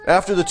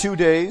After the 2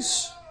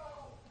 days,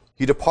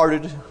 he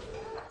departed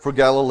for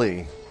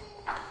Galilee.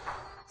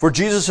 For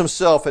Jesus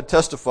himself had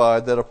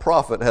testified that a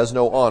prophet has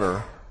no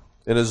honor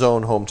in his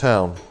own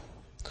hometown.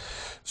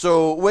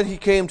 So when he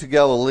came to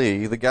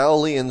Galilee, the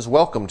Galileans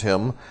welcomed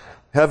him,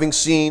 having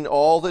seen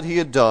all that he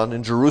had done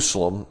in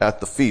Jerusalem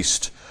at the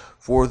feast,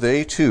 for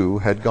they too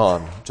had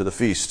gone to the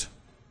feast.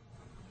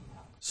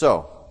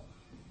 So,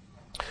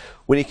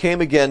 when he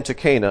came again to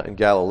Cana in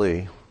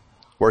Galilee,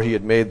 where he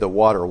had made the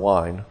water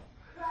wine,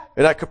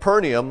 and at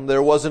Capernaum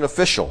there was an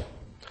official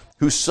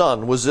whose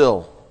son was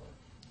ill.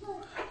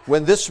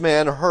 When this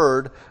man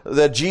heard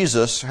that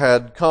Jesus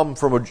had come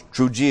from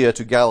Judea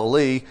to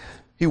Galilee,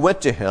 he went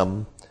to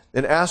him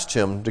and asked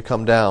him to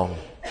come down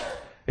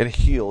and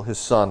heal his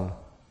son,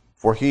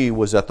 for he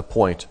was at the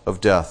point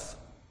of death.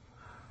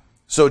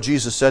 So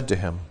Jesus said to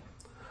him,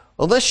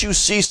 "Unless you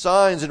see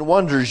signs and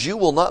wonders, you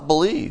will not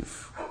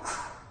believe."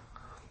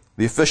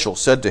 The official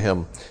said to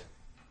him,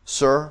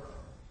 "Sir,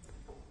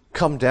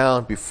 come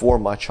down before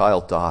my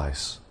child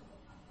dies."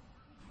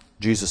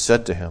 Jesus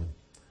said to him,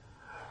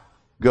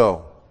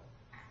 "Go,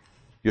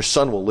 your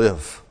son will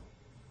live."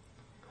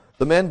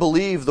 The man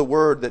believed the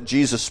word that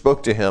Jesus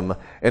spoke to him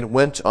and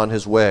went on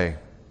his way.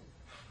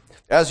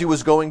 As he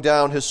was going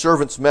down, his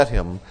servants met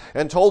him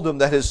and told him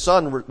that his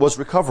son was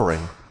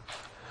recovering.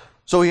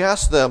 So he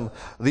asked them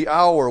the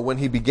hour when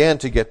he began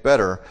to get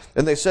better,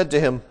 and they said to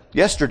him,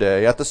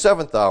 "Yesterday, at the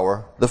 7th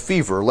hour, the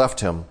fever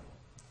left him."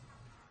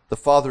 The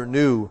father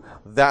knew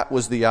that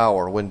was the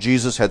hour when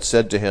Jesus had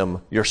said to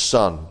him, "Your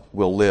son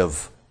will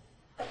live."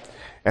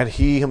 And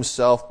he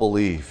himself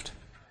believed,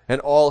 and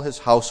all his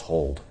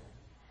household.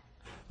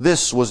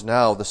 This was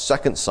now the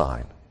second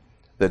sign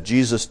that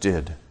Jesus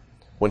did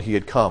when he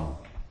had come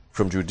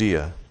from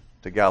Judea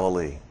to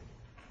Galilee.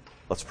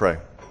 Let's pray.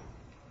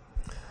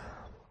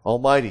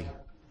 Almighty,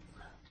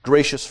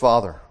 gracious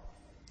Father,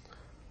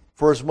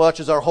 for as much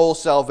as our whole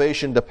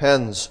salvation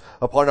depends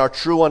upon our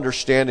true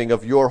understanding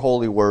of your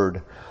holy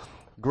word,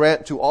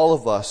 grant to all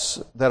of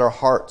us that our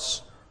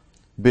hearts,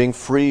 being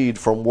freed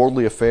from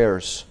worldly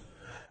affairs,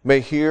 may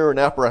hear and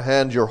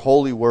apprehend your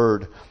holy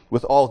word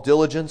with all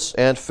diligence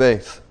and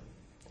faith,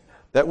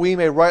 that we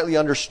may rightly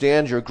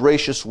understand your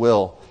gracious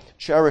will,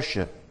 cherish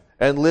it,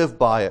 and live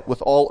by it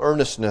with all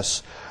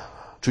earnestness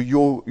to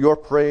your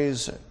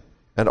praise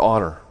and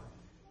honor.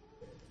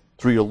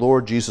 Through your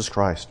Lord Jesus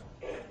Christ.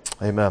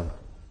 Amen.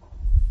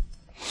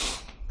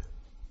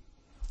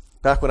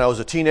 Back when I was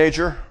a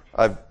teenager,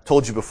 I've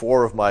told you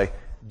before of my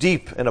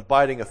deep and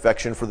abiding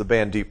affection for the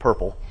band Deep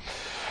Purple.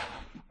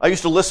 I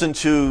used to listen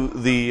to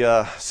the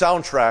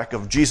soundtrack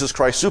of Jesus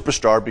Christ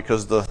Superstar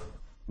because the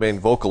main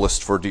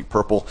vocalist for Deep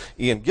Purple,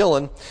 Ian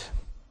Gillan,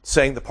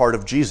 sang the part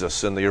of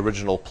Jesus in the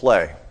original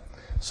play.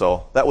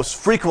 So that was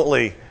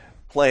frequently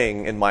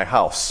playing in my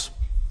house.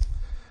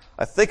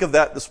 I think of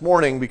that this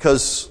morning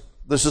because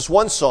there's this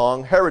one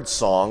song, Herod's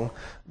song,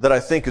 that I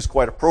think is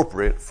quite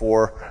appropriate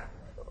for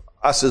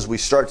us as we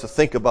start to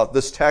think about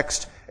this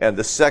text and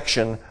this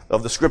section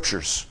of the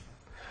Scriptures.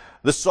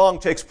 This song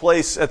takes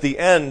place at the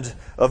end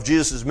of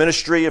Jesus'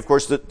 ministry. Of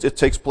course, it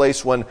takes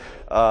place when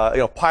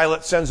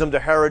Pilate sends him to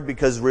Herod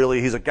because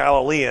really he's a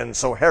Galilean,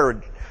 so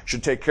Herod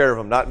should take care of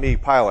him, not me,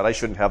 Pilate. I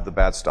shouldn't have the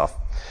bad stuff.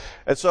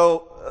 And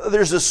so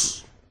there's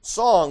this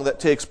song that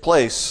takes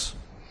place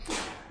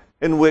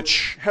in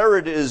which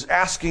Herod is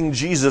asking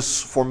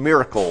Jesus for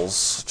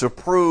miracles to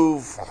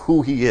prove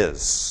who he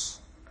is.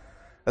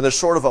 And there's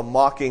sort of a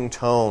mocking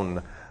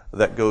tone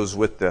that goes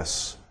with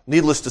this.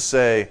 Needless to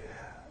say,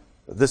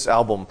 this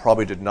album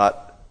probably did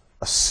not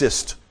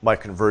assist my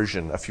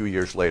conversion a few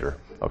years later,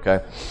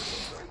 okay?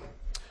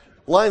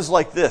 Lines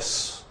like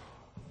this: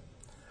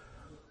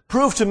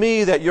 "Prove to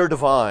me that you're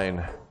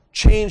divine.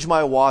 Change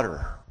my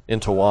water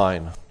into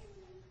wine."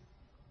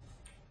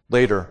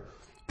 Later,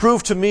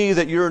 "Prove to me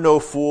that you're no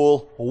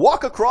fool.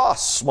 Walk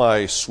across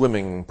my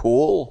swimming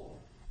pool."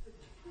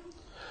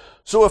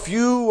 So if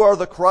you are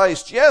the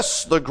Christ,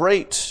 yes, the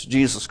great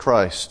Jesus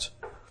Christ,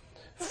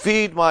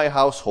 feed my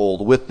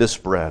household with this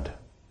bread.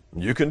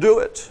 You can do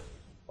it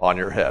on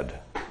your head.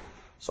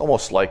 It's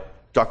almost like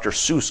Dr.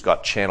 Seuss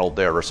got channeled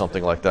there or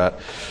something like that.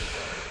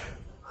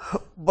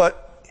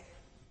 But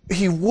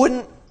he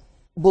wouldn't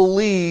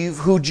believe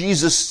who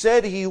Jesus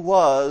said he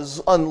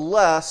was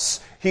unless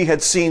he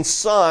had seen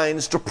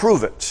signs to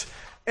prove it.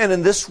 And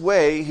in this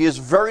way, he is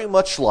very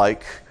much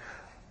like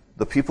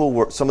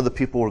some of the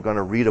people we're going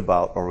to read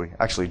about, or we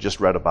actually just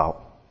read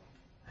about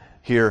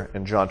here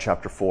in John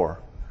chapter 4.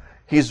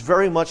 He's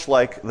very much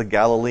like the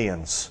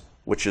Galileans,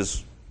 which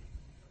is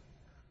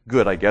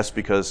good, I guess,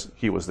 because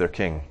he was their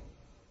king.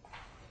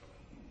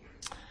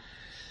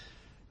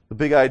 The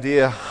big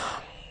idea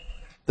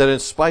that in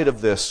spite of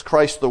this,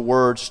 Christ the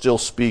Word still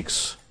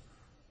speaks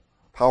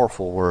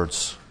powerful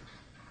words.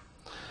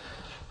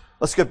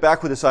 Let's get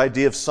back with this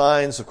idea of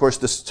signs. Of course,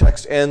 this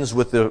text ends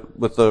with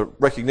the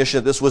recognition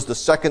that this was the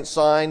second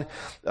sign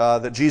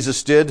that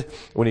Jesus did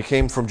when he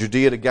came from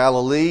Judea to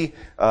Galilee.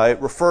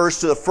 It refers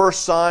to the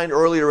first sign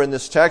earlier in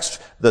this text,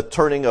 the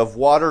turning of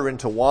water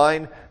into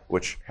wine,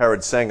 which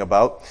Herod sang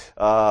about.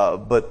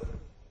 But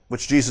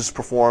which Jesus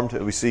performed,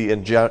 we see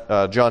in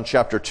John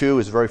chapter 2,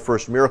 his very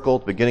first miracle,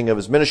 at the beginning of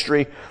his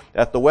ministry,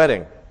 at the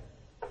wedding.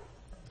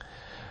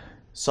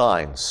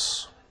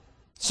 Signs.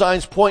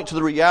 Signs point to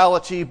the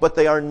reality, but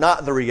they are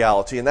not the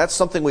reality. And that's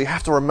something we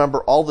have to remember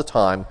all the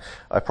time.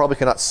 I probably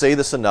cannot say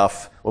this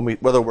enough,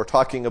 whether we're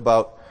talking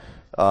about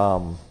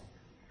the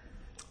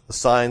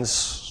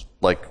signs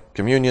like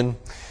communion.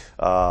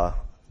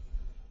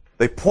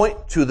 They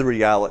point to the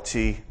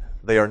reality.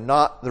 They are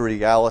not the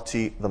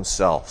reality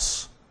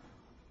themselves.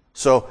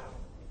 So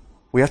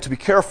we have to be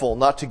careful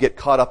not to get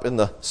caught up in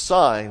the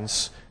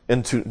signs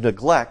and to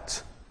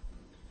neglect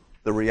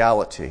the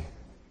reality.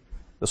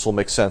 This will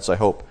make sense, I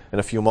hope, in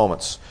a few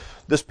moments.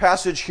 This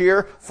passage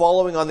here,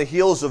 following on the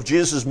heels of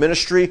Jesus'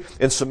 ministry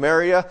in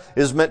Samaria,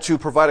 is meant to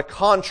provide a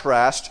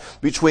contrast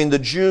between the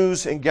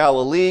Jews in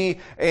Galilee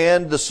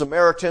and the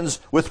Samaritans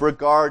with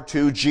regard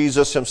to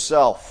Jesus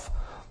himself.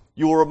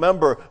 You will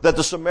remember that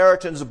the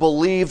Samaritans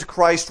believed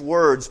Christ's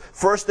words.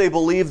 First they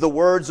believed the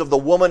words of the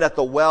woman at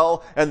the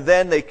well, and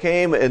then they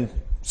came and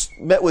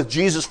met with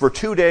Jesus for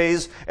 2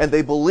 days, and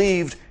they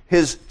believed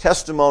his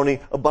testimony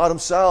about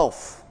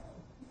himself.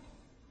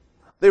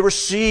 They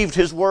received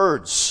his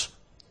words.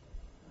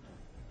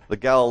 The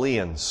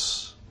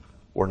Galileans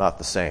were not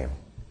the same.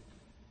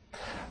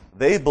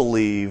 They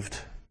believed,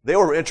 they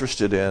were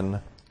interested in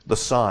the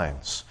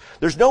signs.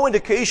 There's no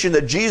indication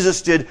that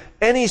Jesus did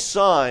any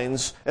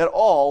signs at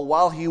all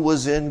while he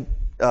was in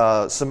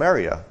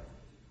Samaria.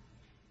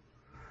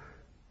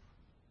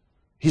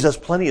 He does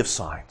plenty of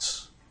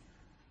signs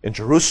in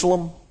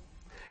Jerusalem,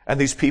 and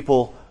these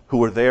people who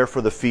were there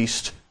for the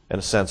feast, in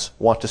a sense,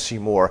 want to see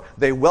more.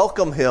 They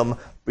welcome him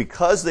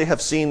because they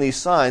have seen these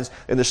signs,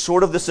 and there's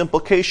sort of this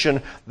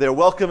implication they're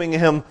welcoming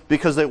him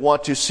because they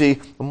want to see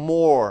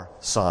more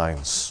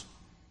signs.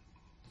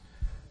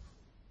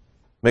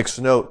 Makes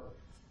note,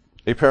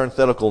 a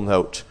parenthetical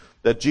note,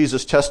 that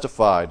Jesus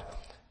testified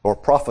or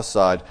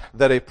prophesied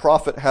that a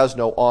prophet has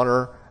no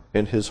honor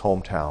in his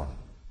hometown.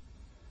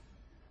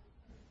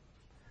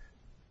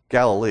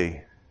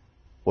 Galilee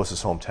was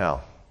his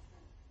hometown.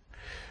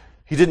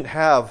 He didn't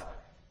have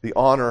the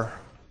honor,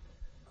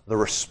 the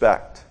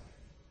respect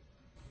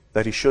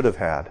that he should have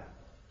had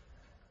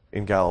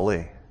in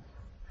Galilee.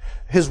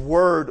 His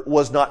word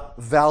was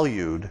not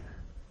valued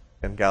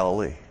in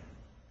Galilee.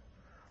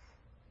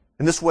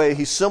 In this way,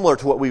 he's similar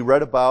to what we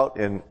read about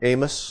in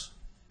Amos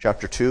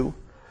chapter 2.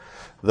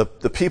 The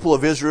people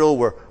of Israel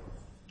were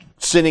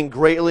sinning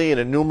greatly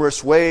and in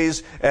numerous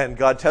ways, and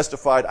God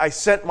testified, I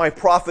sent my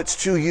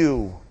prophets to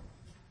you.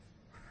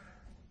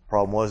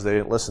 Problem was they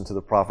didn't listen to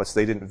the prophets.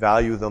 They didn't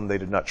value them. They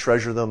did not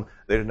treasure them.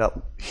 They did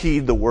not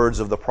heed the words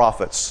of the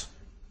prophets.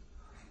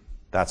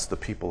 That's the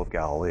people of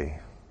Galilee.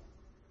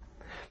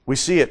 We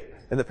see it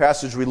in the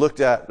passage we looked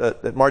at,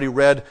 that Marty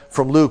read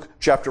from Luke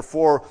chapter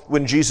 4,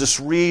 when Jesus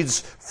reads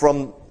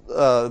from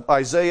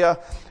Isaiah,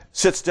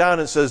 sits down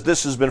and says,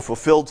 this has been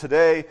fulfilled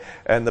today.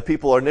 And the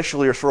people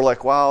initially are sort of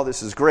like, wow,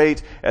 this is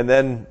great. And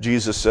then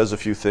Jesus says a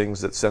few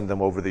things that send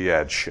them over the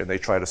edge. And they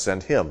try to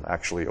send him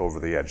actually over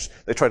the edge.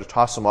 They try to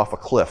toss him off a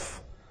cliff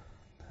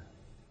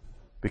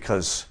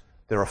because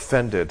they're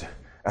offended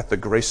at the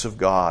grace of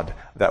God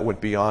that went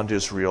beyond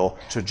Israel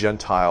to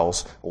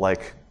Gentiles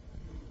like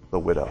the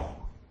widow,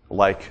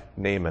 like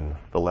Naaman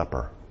the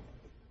leper,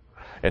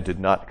 and did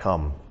not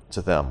come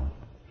to them.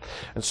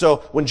 And so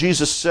when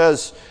Jesus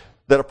says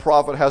that a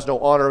prophet has no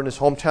honor in his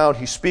hometown,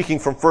 he's speaking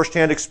from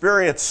firsthand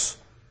experience.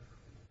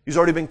 He's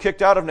already been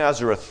kicked out of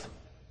Nazareth.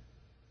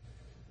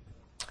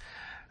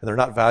 And they're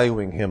not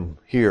valuing him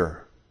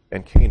here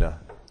in Cana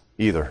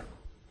either.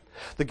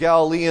 The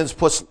Galileans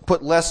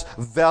put less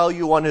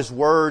value on his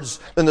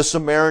words than the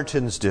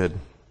Samaritans did.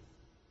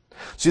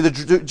 See,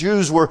 the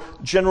Jews were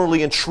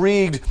generally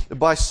intrigued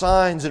by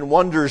signs and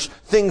wonders,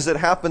 things that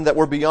happened that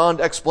were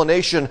beyond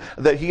explanation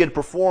that he had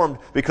performed,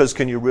 because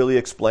can you really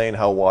explain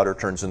how water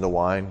turns into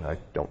wine? I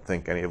don't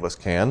think any of us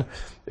can.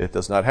 It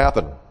does not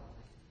happen,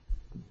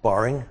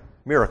 barring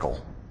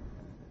miracle.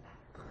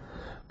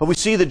 But we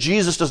see that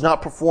Jesus does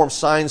not perform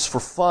signs for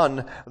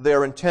fun. They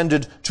are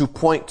intended to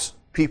point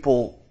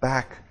people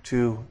back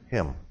to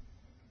him.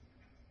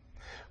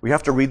 We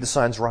have to read the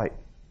signs right.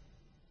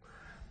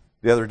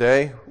 The other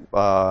day,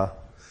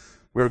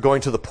 we were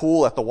going to the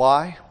pool at the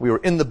Y. We were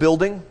in the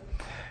building,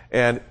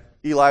 and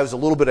Eli was a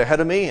little bit ahead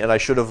of me, and I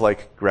should have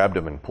grabbed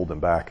him and pulled him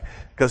back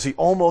because he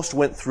almost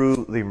went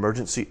through the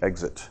emergency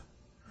exit.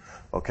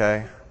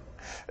 Okay?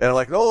 And I'm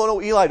like,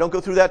 no, Eli, don't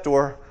go through that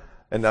door.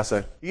 And I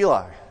said,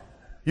 Eli,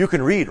 you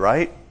can read,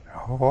 right?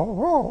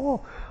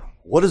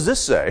 What does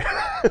this say?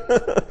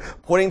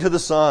 Pointing to the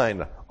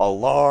sign,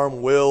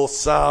 alarm will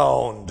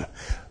sound.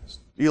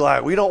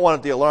 Eli, we don't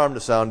want the alarm to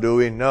sound, do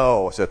we?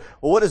 No. I said,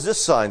 well, what does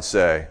this sign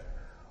say?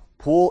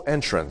 Pool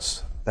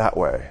entrance, that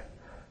way.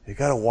 You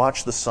got to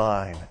watch the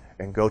sign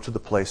and go to the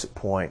place it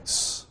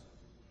points.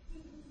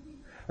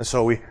 And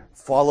so we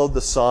followed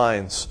the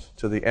signs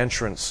to the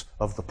entrance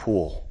of the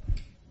pool.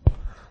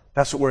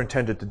 That's what we're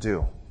intended to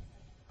do.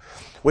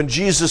 When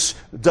Jesus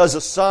does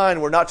a sign,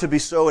 we're not to be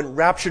so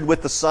enraptured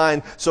with the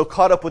sign, so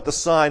caught up with the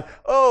sign.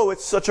 Oh,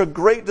 it's such a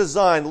great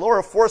design.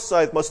 Laura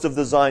Forsyth must have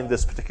designed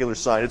this particular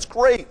sign. It's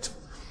great.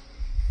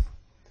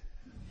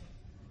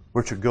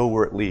 We're to go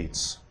where it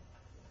leads.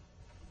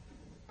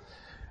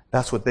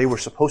 That's what they were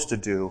supposed to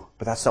do,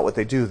 but that's not what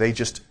they do. They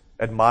just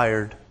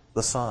admired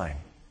the sign.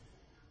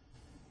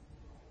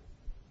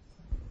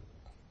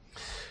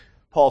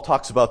 Paul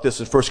talks about this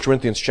in 1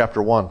 Corinthians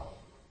chapter 1.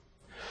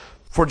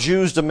 For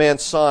Jews demand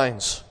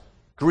signs,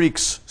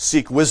 Greeks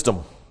seek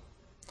wisdom.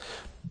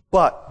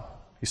 But,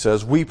 he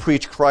says, we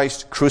preach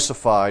Christ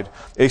crucified,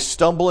 a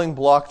stumbling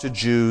block to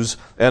Jews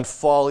and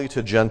folly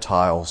to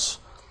Gentiles.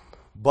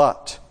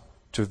 But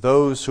to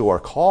those who are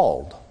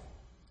called,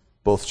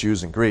 both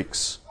Jews and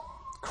Greeks,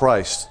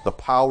 Christ, the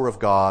power of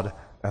God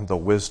and the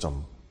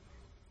wisdom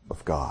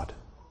of God.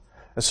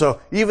 And so,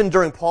 even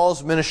during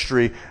Paul's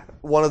ministry,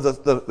 one of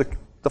the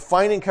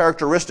defining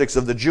characteristics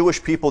of the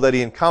Jewish people that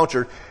he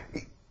encountered,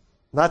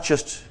 not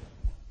just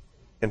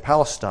in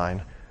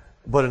Palestine,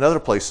 but in other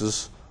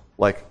places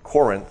like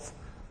Corinth,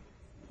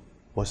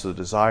 was the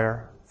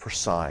desire for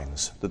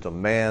signs, the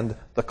demand,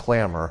 the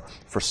clamor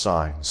for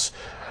signs.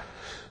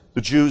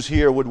 The Jews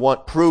here would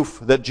want proof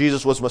that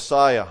Jesus was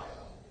Messiah.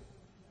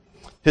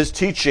 His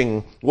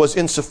teaching was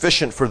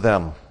insufficient for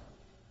them.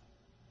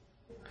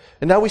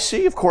 And now we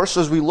see, of course,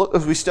 as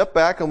we step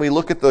back and we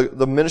look at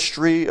the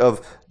ministry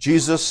of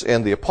Jesus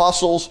and the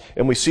apostles,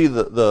 and we see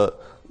the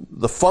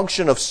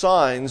function of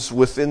signs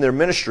within their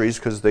ministries,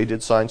 because they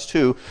did signs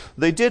too,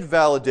 they did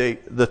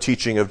validate the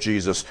teaching of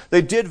Jesus.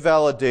 They did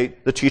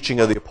validate the teaching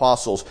of the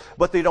apostles,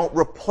 but they don't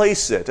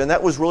replace it. And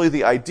that was really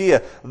the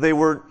idea. They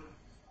were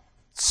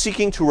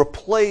seeking to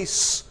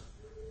replace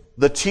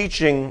the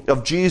teaching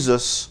of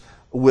Jesus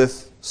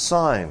with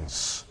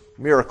signs,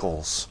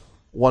 miracles,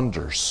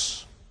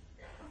 wonders.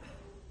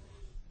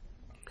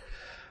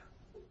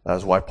 That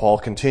is why Paul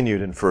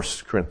continued in 1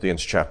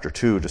 Corinthians chapter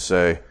 2 to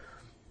say,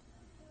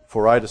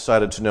 for I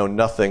decided to know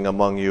nothing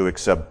among you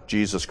except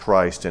Jesus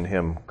Christ and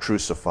Him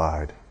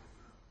crucified.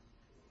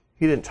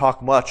 He didn't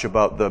talk much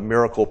about the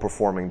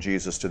miracle-performing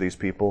Jesus to these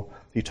people.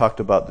 He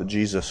talked about the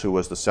Jesus who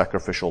was the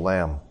sacrificial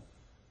lamb.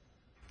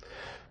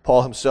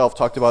 Paul himself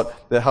talked about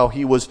how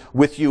he was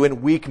with you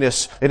in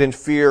weakness and in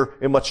fear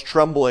and much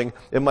trembling,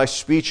 and my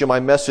speech and my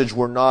message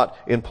were not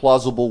in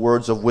plausible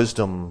words of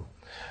wisdom,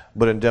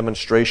 but in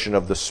demonstration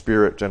of the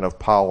Spirit and of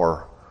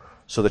power,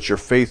 so that your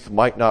faith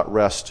might not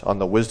rest on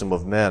the wisdom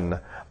of men,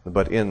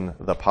 but in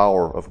the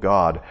power of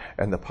God.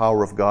 And the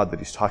power of God that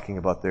he's talking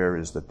about there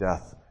is the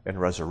death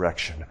and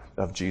resurrection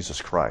of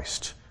Jesus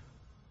Christ.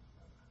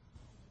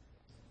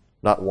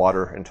 Not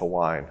water into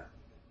wine.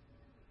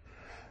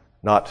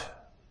 Not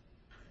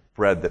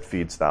bread that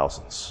feeds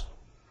thousands.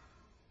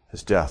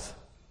 His death,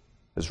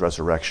 His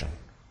resurrection.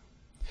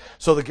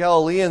 So the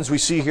Galileans we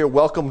see here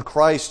welcomed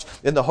Christ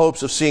in the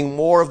hopes of seeing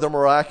more of the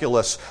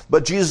miraculous.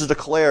 But Jesus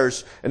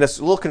declares, and it's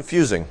a little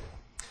confusing,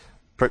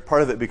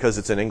 part of it because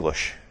it's in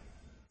English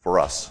for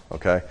us,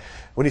 okay?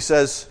 When he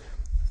says,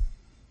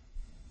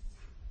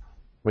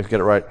 let me get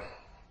it right,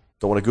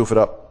 don't want to goof it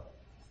up.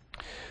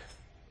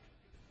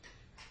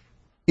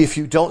 If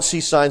you don't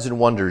see signs and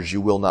wonders,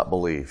 you will not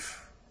believe.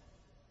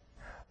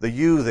 The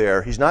you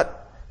there, he's not,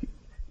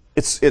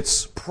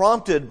 it's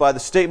prompted by the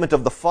statement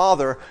of the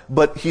Father,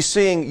 but he's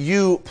saying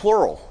you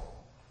plural,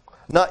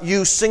 not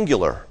you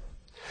singular.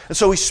 And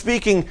so he's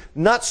speaking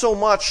not so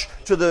much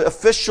to the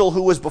official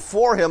who was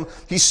before him,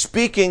 he's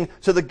speaking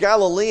to the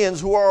Galileans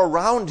who are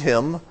around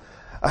him.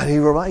 And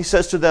he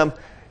says to them,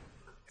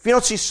 if you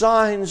don't see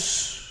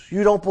signs,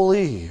 you don't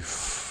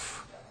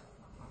believe.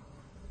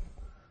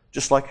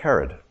 Just like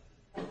Herod,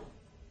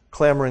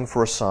 clamoring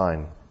for a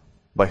sign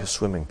by his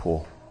swimming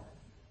pool.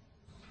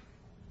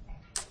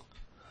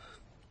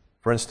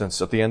 For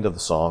instance, at the end of the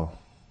song,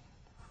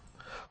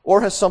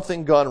 or has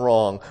something gone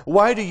wrong?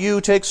 Why do you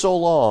take so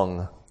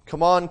long?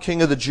 Come on,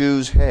 King of the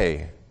Jews,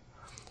 hey.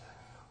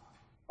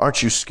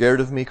 Aren't you scared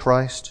of me,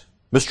 Christ?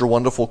 Mr.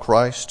 Wonderful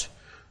Christ?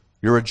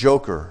 You're a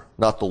joker,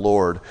 not the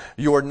Lord.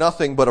 You are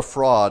nothing but a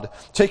fraud.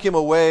 Take him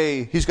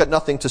away. He's got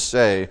nothing to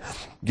say.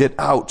 Get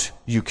out,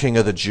 you King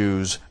of the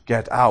Jews.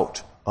 Get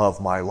out of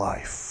my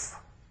life.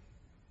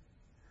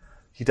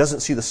 He doesn't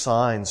see the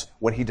signs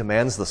when he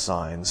demands the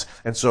signs,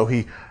 and so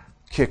he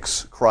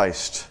kicks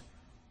Christ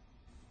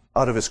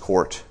out of his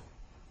court,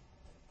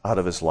 out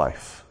of his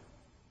life.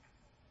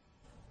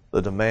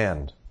 The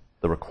demand,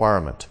 the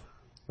requirement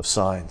of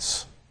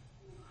signs.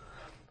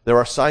 There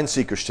are sign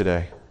seekers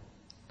today.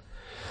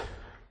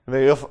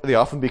 They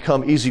often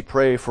become easy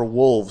prey for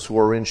wolves who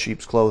are in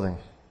sheep's clothing.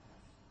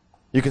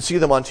 You can see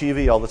them on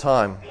TV all the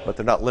time, but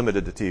they're not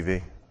limited to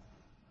TV.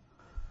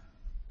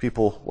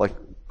 People like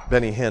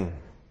Benny Hinn,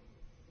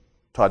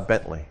 Todd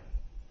Bentley.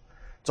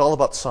 It's all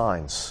about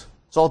signs.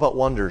 It's all about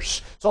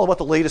wonders. It's all about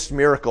the latest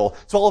miracle.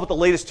 It's all about the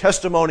latest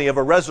testimony of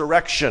a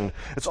resurrection.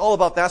 It's all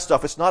about that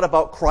stuff. It's not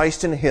about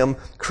Christ and Him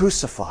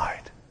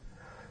crucified.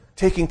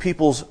 Taking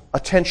people's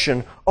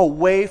attention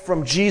away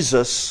from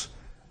Jesus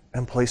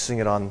and placing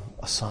it on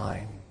a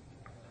sign,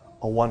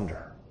 a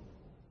wonder,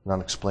 an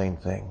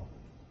unexplained thing.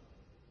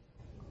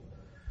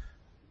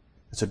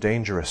 It's a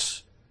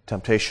dangerous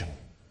temptation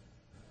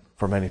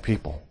for many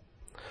people.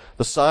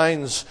 The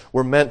signs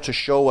were meant to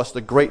show us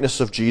the greatness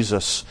of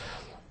Jesus,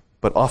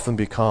 but often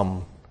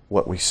become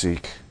what we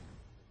seek.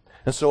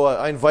 And so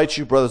I invite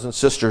you, brothers and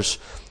sisters,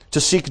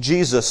 to seek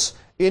Jesus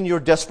in your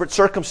desperate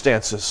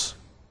circumstances.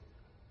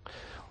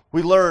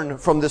 We learn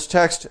from this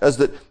text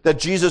that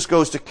Jesus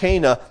goes to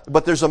Cana,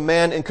 but there's a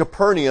man in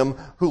Capernaum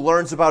who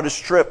learns about his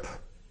trip,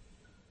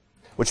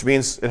 which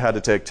means it had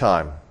to take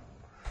time.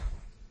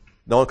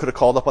 No one could have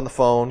called up on the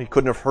phone. He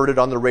couldn't have heard it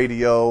on the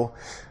radio.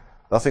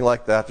 Nothing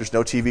like that. There's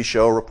no TV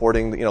show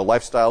reporting,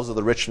 lifestyles of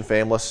the rich and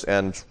famous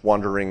and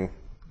wandering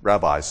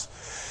rabbis.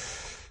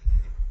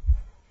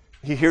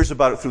 He hears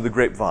about it through the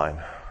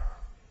grapevine.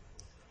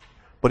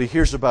 But he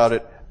hears about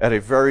it at a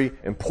very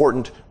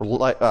important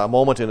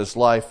moment in his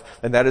life,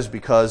 and that is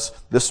because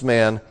this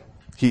man,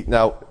 he's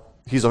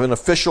an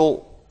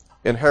official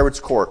in Herod's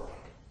court.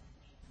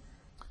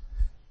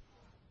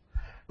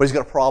 But he's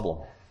got a problem.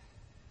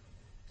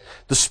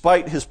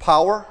 Despite his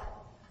power,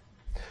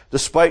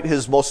 despite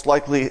most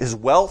likely his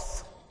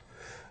wealth,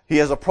 he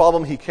has a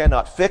problem he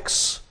cannot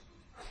fix,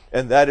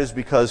 and that is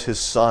because his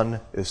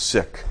son is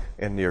sick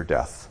and near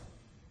death.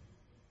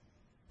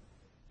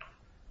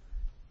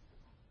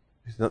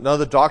 None of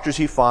the doctors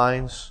he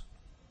finds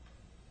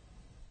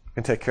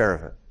can take care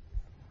of it.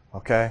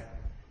 Okay?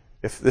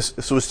 If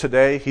this was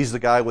today, he's the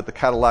guy with the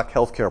Cadillac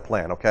healthcare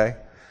plan, okay?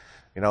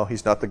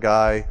 He's not the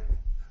guy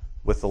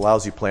with the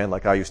lousy plan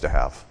like I used to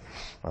have.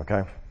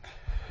 Okay?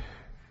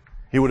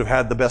 He would have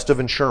had the best of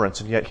insurance,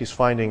 and yet he's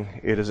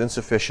finding it is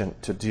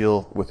insufficient to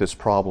deal with his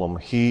problem.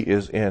 He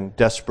is in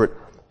desperate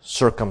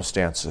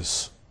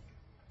circumstances.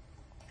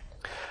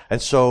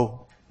 And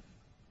so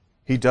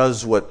he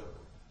does what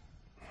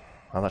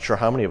I'm not sure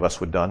how many of us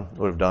would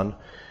have done.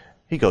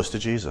 He goes to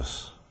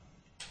Jesus.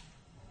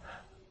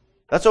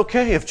 That's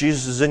okay if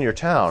Jesus is in your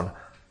town,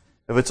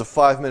 if it's a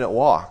 5-minute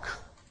walk,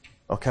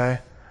 okay?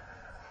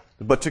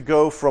 But to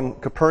go from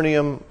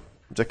Capernaum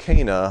to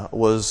Cana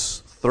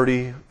was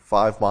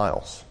 35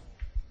 miles.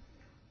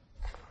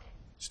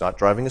 He's not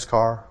driving his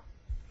car.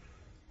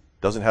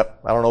 I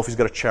don't know if he's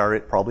got a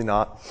chariot, probably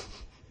not.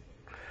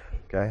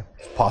 Okay?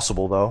 It's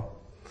possible though.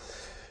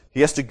 He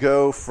has to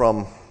go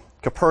from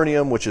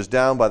Capernaum, which is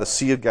down by the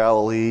Sea of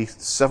Galilee,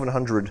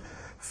 700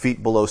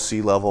 feet below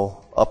sea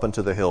level, up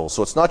into the hills.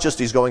 So it's not just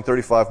he's going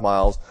 35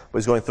 miles, but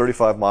he's going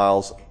 35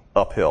 miles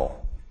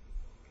uphill.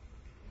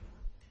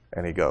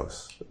 And he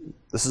goes.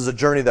 This is a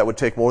journey that would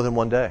take more than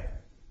one day,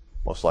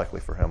 most likely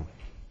for him.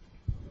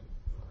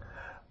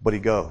 But he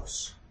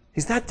goes.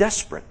 He's that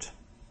desperate.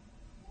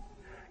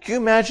 Can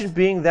you imagine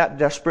being that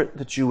desperate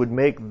that you would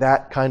make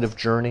that kind of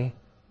journey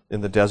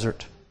in the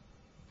desert?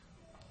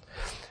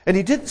 And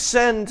he didn't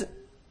send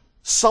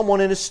someone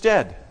in his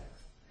stead.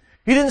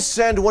 He didn't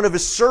send one of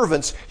his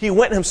servants. He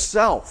went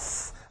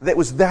himself. That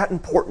was that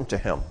important to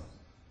him.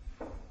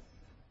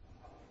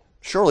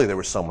 Surely there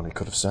was someone he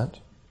could have sent.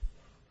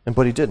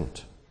 But he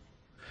didn't.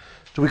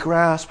 Do we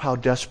grasp how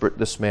desperate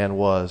this man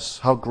was?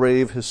 How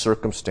grave his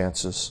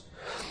circumstances?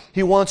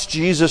 He wants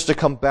Jesus to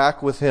come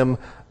back with him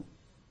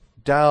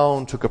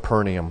down to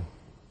Capernaum.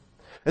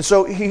 And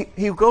so he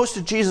goes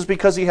to Jesus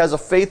because he has a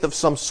faith of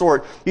some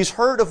sort. He's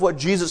heard of what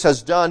Jesus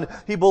has done.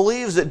 He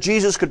believes that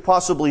Jesus could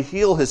possibly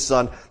heal his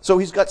son. So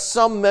he's got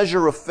some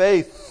measure of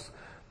faith.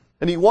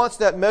 And he wants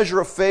that measure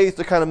of faith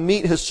to kind of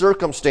meet his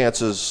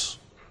circumstances.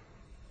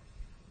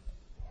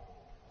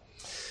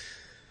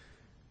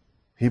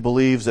 He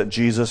believes that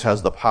Jesus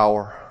has the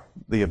power,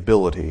 the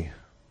ability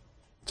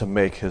to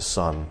make his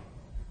son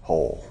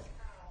whole.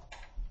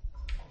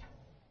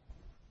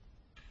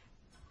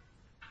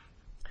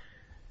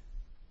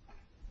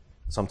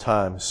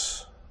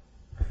 Sometimes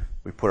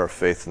we put our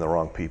faith in the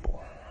wrong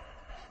people.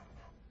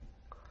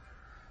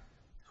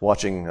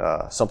 Watching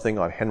something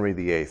on Henry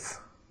VIII.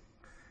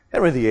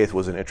 Henry VIII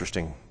was an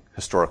interesting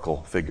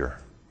historical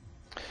figure.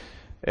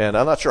 And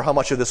I'm not sure how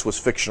much of this was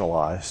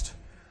fictionalized,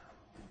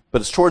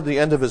 but it's toward the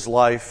end of his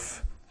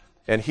life,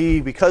 and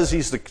because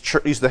he's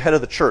the head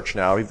of the church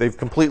now, they've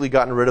completely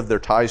gotten rid of their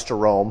ties to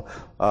Rome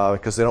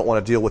because they don't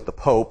want to deal with the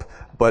Pope,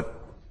 but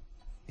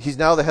he's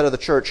now the head of the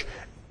church.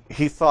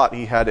 He thought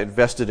he had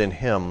invested in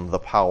him the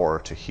power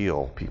to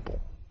heal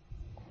people.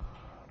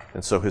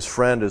 And so his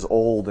friend is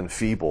old and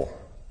feeble,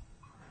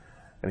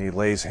 and he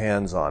lays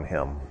hands on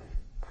him,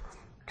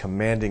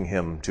 commanding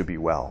him to be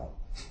well.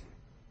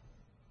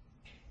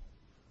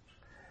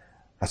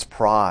 That's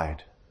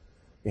pride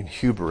and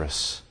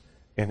hubris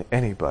in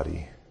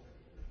anybody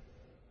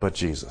but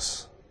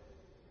Jesus.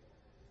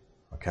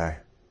 Okay?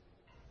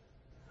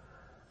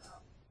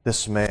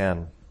 This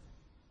man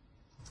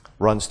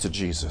runs to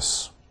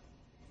Jesus.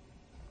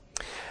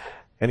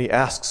 And he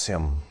asks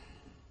him.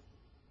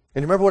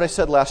 And you remember what I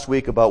said last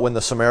week about when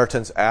the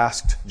Samaritans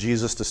asked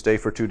Jesus to stay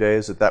for 2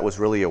 days, that was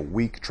really a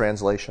weak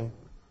translation?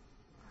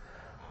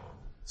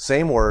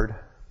 Same word,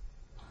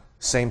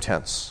 same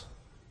tense.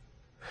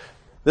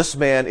 This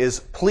man is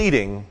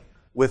pleading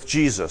with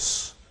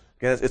Jesus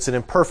Again, it's an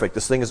imperfect.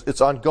 This thing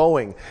it's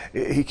ongoing.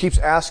 He keeps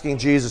asking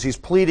Jesus. He's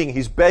pleading.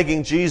 He's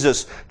begging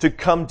Jesus to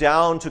come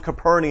down to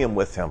Capernaum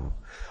with him.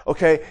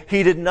 Okay?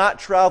 He did not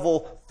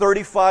travel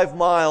 35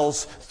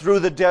 miles through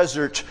the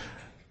desert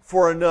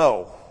for a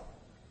no.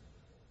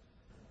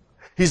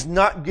 He's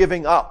not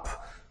giving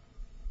up.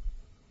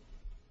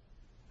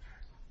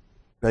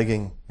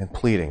 Begging and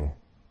pleading,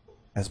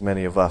 as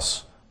many of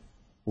us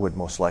would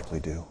most likely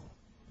do.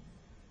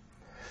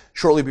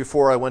 Shortly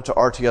before I went to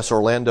RTS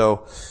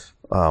Orlando,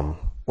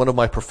 one of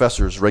my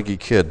professors, Reggie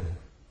Kidd,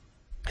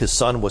 his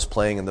son was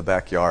playing in the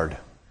backyard,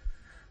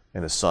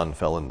 and his son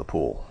fell in the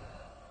pool.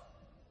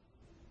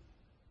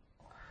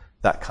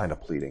 That kind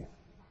of pleading.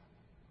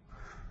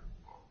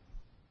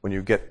 When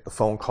you get the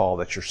phone call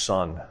that your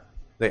son,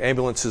 the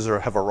ambulances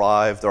have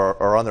arrived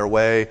or are on their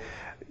way,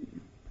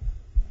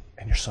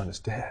 and your son is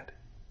dead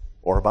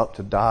or about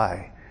to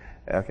die.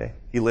 Okay,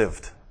 he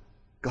lived.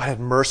 God had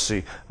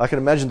mercy. I can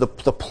imagine the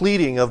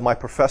pleading of my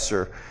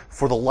professor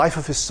for the life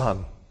of his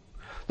son.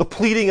 The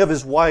pleading of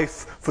his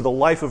wife for the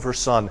life of her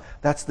son.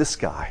 That's this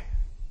guy.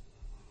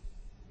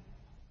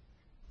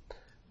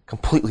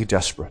 Completely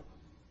desperate.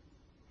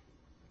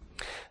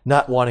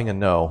 Not wanting a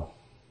no.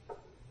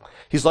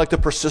 He's like the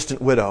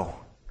persistent widow.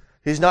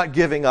 He's not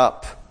giving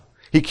up.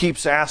 He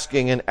keeps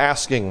asking and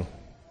asking.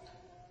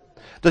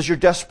 Does your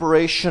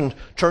desperation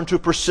turn to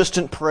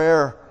persistent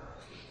prayer?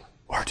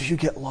 Or do you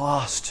get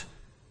lost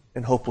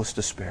in hopeless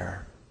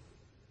despair?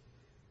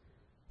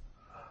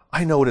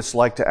 I know what it's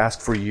like to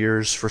ask for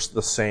years for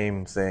the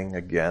same thing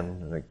again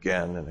and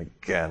again and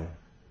again.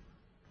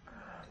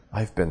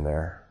 I've been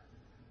there.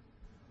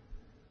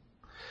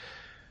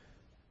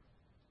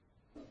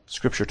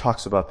 Scripture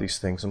talks about these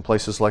things in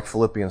places like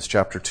Philippians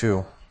chapter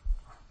 2.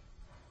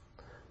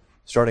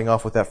 Starting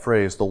off with that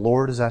phrase, the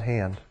Lord is at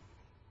hand,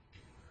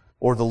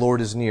 or the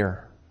Lord is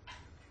near.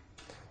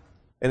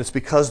 And it's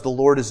because the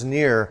Lord is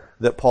near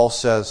that Paul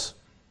says,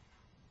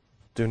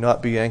 do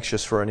not be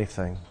anxious for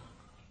anything,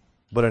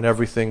 but in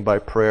everything by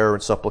prayer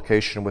and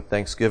supplication with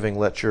thanksgiving,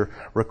 let your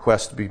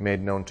request be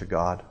made known to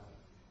God.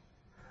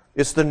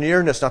 It's the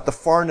nearness, not the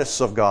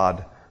farness of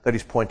God that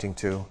he's pointing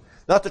to.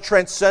 Not the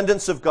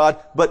transcendence of God,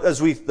 but as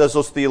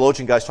those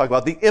theologian guys talk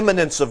about, the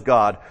immanence of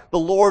God. The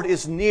Lord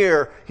is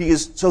near. He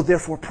is, so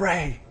therefore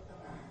pray.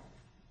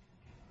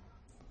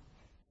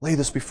 Lay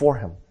this before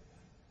him.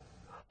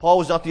 Paul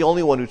was not the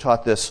only one who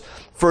taught this.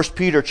 1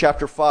 Peter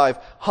chapter 5,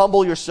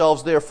 humble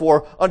yourselves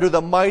therefore under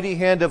the mighty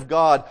hand of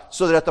God,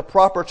 so that at the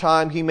proper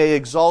time he may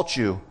exalt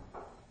you.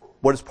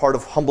 What is part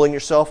of humbling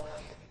yourself?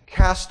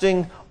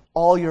 Casting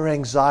all your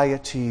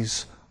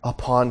anxieties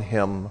upon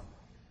him.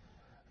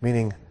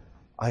 Meaning,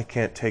 I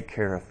can't take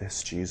care of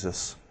this,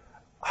 Jesus.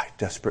 I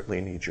desperately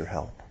need your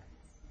help.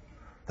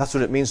 That's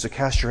what it means to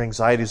cast your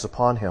anxieties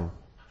upon him.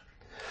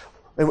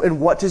 And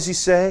what does he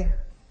say?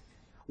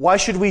 Why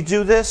should we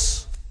do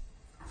this?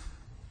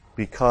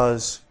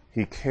 Because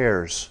he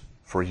cares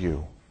for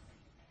you.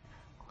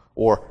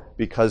 Or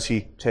because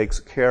he takes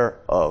care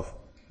of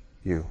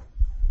you.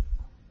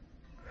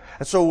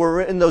 And so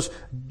we're in those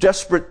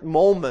desperate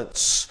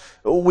moments.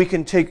 We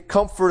can take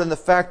comfort in the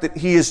fact that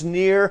he is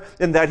near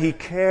and that he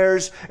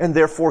cares, and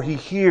therefore he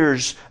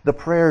hears the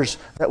prayers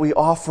that we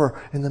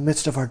offer in the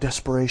midst of our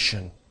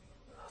desperation,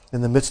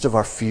 in the midst of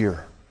our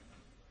fear.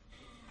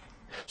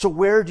 So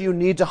where do you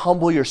need to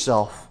humble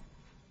yourself?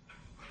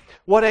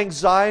 What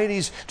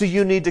anxieties do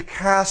you need to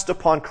cast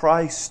upon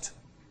Christ?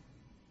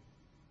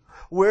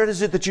 Where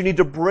is it that you need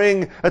to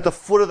bring at the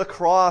foot of the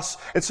cross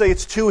and say,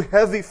 it's too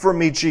heavy for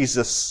me,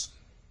 Jesus?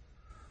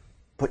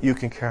 But you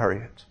can carry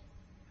it.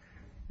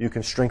 You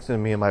can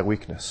strengthen me in my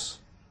weakness.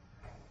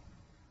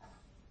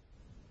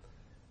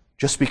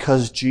 Just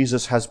because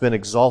Jesus has been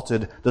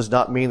exalted does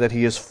not mean that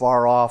he is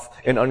far off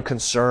and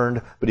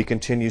unconcerned, but he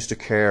continues to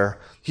care.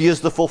 He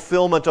is the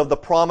fulfillment of the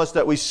promise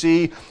that we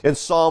see in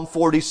Psalm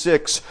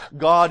 46.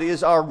 God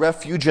is our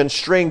refuge and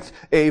strength,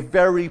 a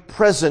very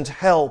present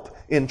help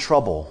in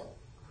trouble.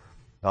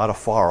 Not a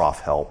far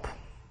off help.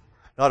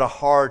 Not a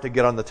hard to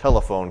get on the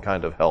telephone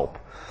kind of help,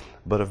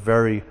 but a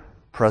very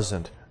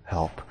present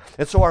help.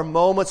 And so our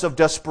moments of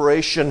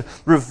desperation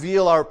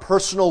reveal our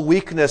personal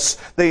weakness.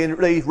 They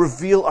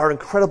reveal our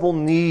incredible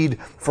need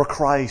for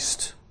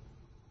Christ.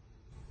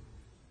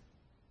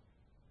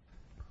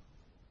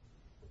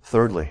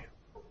 Thirdly,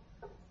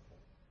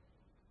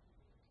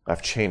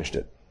 I've changed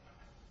it.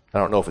 I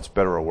don't know if it's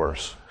better or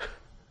worse.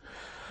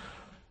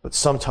 But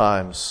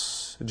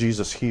sometimes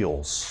Jesus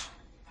heals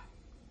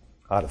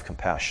out of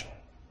compassion.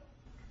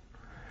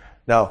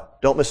 Now,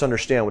 don't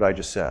misunderstand what I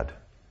just said.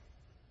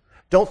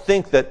 Don't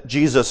think that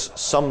Jesus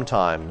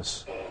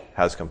sometimes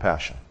has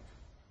compassion.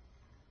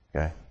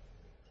 Okay?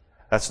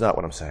 That's not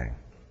what I'm saying.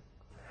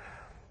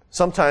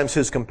 Sometimes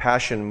his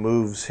compassion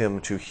moves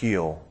him to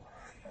heal.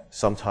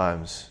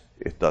 Sometimes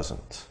it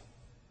doesn't.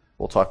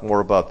 We'll talk more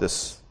about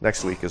this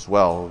next week as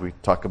well. We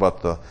talk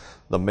about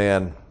the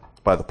man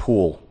by the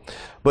pool.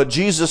 But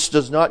Jesus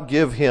does not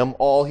give him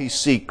all he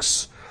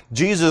seeks.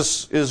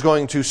 Jesus is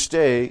going to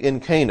stay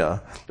in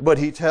Cana, but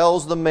he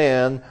tells the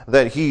man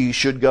that he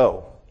should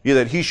go.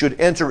 that he should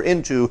enter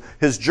into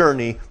his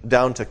journey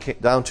down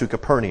to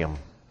Capernaum.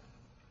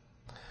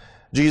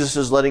 Jesus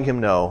is letting him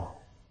know,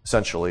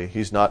 essentially,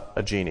 he's not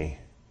a genie.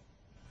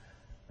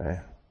 Okay?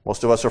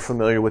 Most of us are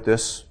familiar with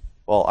this.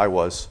 Well, I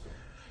was.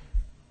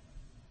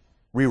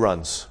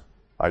 Reruns.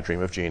 I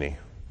Dream of Jeannie.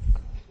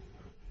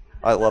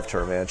 I loved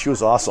her, man. She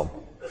was awesome.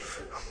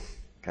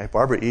 Okay,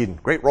 Barbara Eden.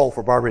 Great role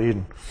for Barbara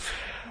Eden.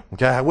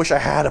 Okay, I wish I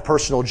had a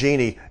personal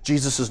genie.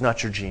 Jesus is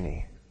not your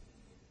genie.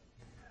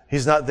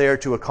 He's not there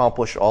to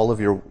accomplish all of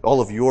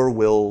your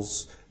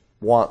wills,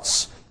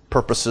 wants,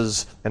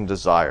 purposes, and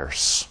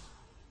desires.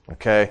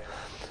 Okay?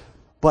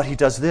 But he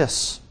does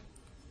this.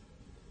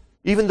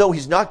 Even though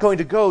he's not going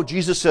to go,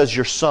 Jesus says,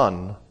 your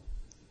son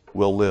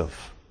will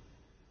live.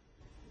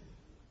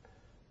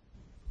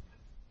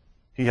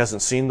 He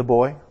hasn't seen the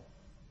boy.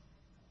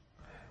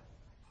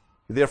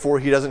 Therefore,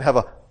 he doesn't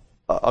have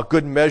a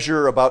good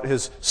measure about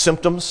his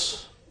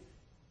symptoms.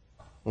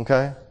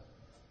 Okay?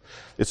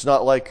 It's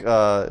not like,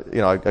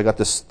 I got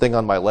this thing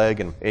on my leg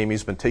and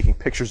Amy's been taking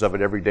pictures of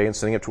it every day and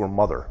sending it to her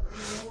mother.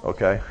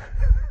 Okay?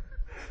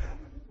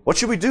 What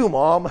should we do,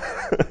 Mom?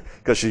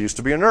 Because she used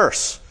to be a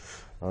nurse.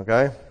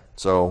 Okay?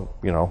 So,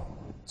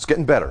 it's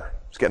getting better.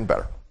 It's getting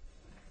better.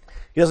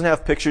 He doesn't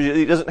have pictures.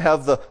 He doesn't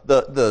have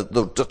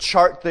the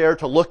chart there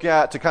to look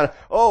at to kind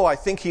of, I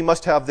think he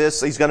must have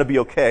this. He's going to be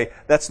okay.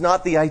 That's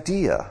not the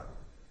idea.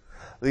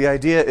 The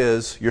idea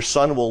is your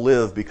son will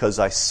live because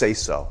I say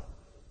so.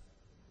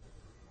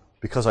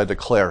 Because I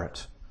declare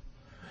it.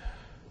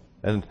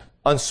 And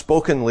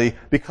unspokenly,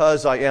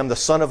 because I am the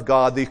Son of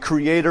God, the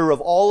creator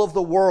of all of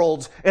the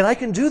worlds, and I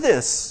can do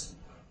this.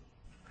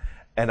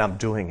 And I'm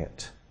doing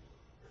it.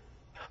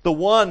 The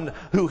one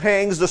who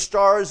hangs the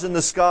stars in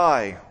the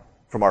sky,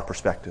 from our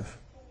perspective.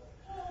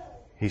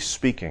 He's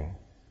speaking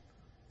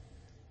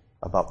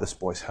about this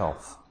boy's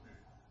health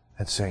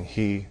and saying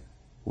he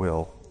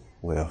will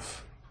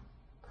live.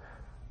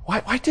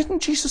 Why didn't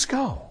Jesus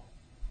go?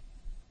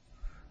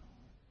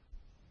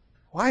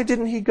 Why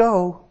didn't he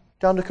go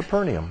down to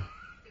Capernaum?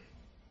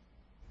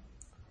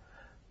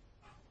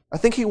 I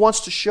think he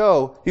wants to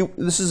show,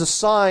 this is a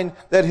sign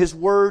that his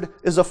word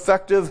is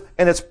effective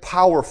and it's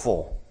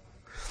powerful.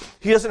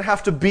 He doesn't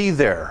have to be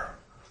there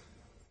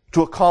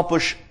to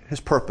accomplish his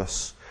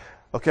purpose.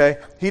 Okay?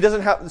 He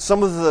doesn't have,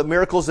 some of the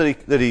miracles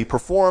that he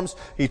performs,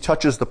 he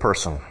touches the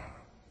person.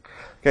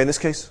 Okay, in this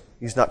case,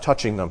 he's not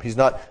touching them. He's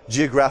not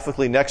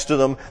geographically next to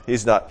them.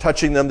 He's not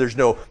touching them. There's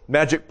no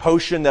magic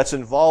potion that's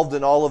involved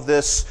in all of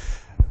this.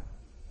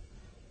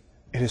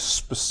 It is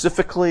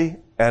specifically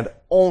and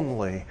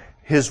only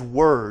his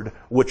word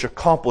which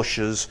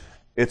accomplishes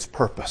its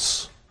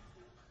purpose.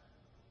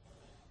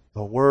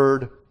 The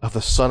word of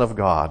the Son of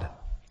God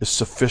is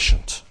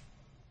sufficient.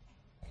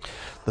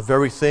 The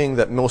very thing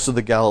that most of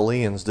the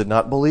Galileans did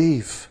not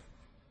believe.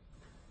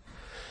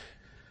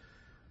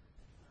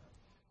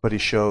 But he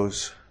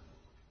shows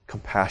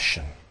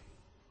compassion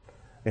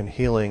in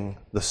healing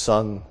the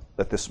son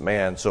that this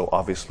man so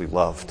obviously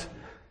loved,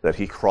 that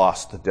he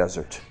crossed the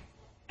desert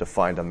to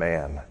find a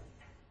man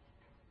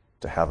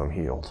to have him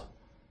healed.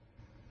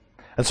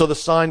 And so the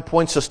sign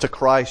points us to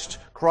Christ.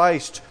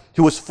 Christ,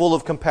 who was full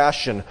of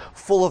compassion,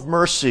 full of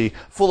mercy,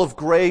 full of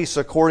grace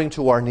according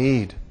to our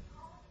need.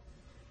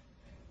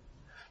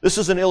 This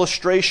is an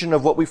illustration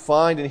of what we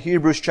find in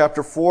Hebrews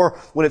chapter 4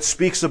 when it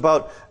speaks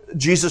about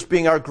Jesus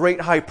being our great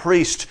high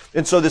priest.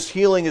 And so this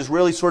healing is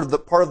really sort of the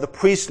part of the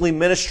priestly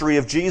ministry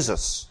of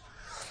Jesus.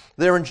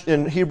 There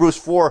in Hebrews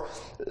 4,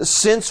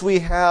 since we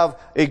have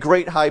a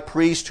great high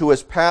priest who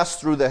has passed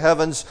through the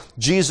heavens,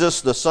 Jesus,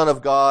 the Son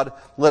of God,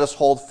 let us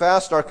hold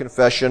fast our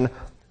confession,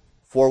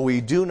 for we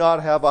do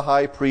not have a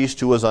high priest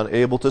who is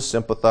unable to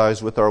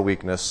sympathize with our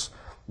weakness,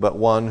 but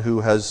one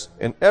who has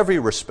in every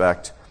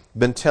respect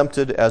been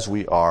tempted as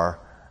we are,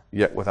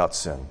 yet without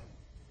sin.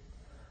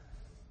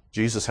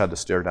 Jesus had to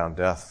stare down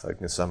death like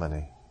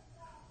Gethsemane.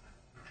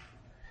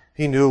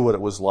 He knew what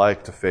it was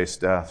like to face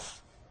death.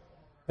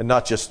 And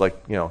not just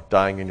like,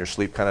 dying in your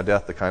sleep kind of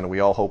death, the kind we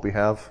all hope we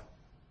have.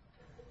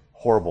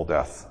 Horrible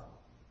death.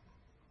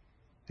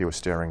 He was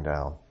staring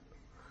down.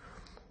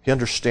 He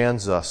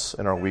understands us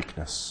in our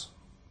weakness.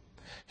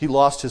 He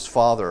lost his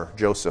father,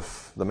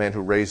 Joseph, the man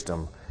who raised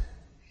him.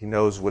 He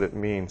knows what it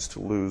means to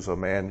lose a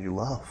man you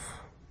love.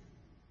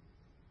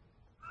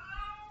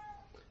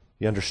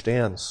 He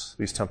understands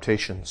these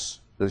temptations,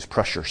 these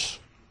pressures.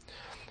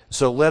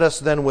 So let us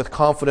then with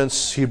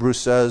confidence, Hebrews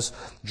says,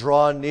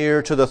 draw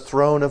near to the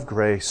throne of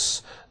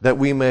grace, that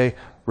we may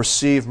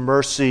receive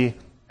mercy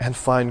and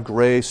find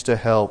grace to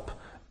help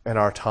in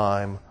our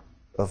time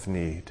of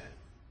need.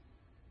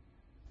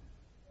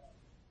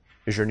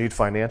 Is your need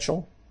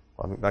financial?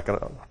 I'm not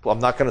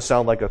going to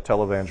sound like a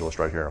televangelist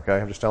right here, okay?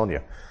 I'm just telling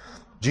you.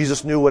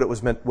 Jesus knew what it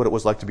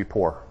was like to be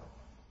poor,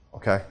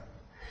 okay?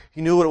 He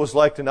knew what it was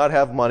like to not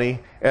have money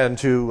and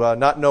to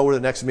not know where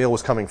the next meal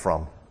was coming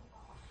from.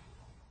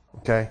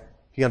 Okay?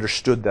 He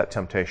understood that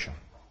temptation.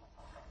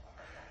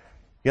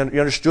 He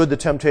understood the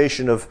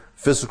temptation of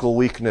physical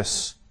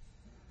weakness,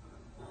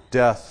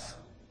 death.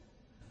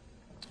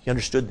 He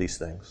understood these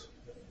things.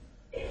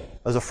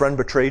 Has a friend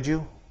betrayed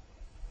you?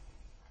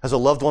 Has a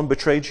loved one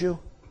betrayed you?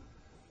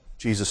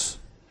 Jesus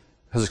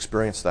has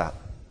experienced that.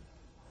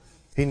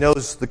 He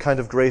knows the kind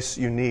of grace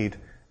you need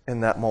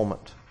in that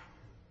moment.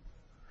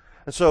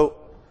 And so,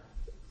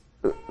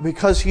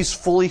 because he's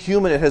fully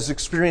human and has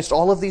experienced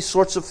all of these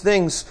sorts of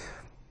things,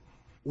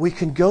 we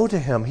can go to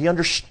him. He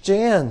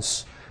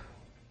understands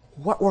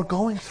what we're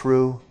going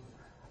through.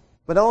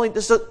 But not only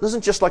this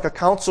isn't just like a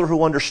counselor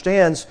who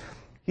understands,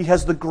 he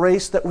has the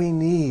grace that we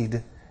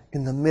need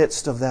in the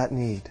midst of that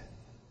need,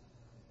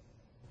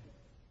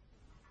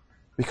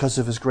 because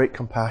of his great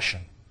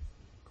compassion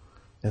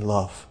and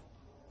love.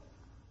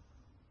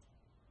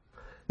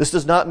 This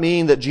does not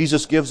mean that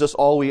Jesus gives us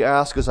all we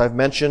ask, as I've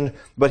mentioned,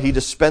 but he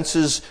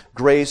dispenses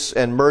grace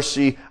and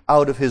mercy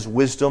out of his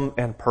wisdom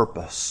and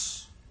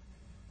purpose.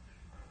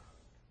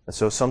 And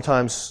so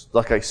sometimes,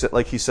 like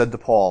he said to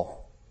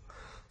Paul,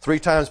 3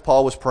 times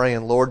Paul was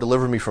praying, Lord,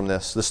 deliver me from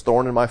this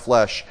thorn in my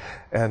flesh.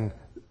 And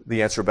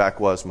the answer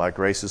back was, my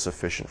grace is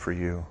sufficient for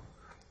you.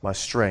 My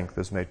strength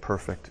is made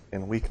perfect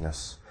in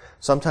weakness.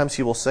 Sometimes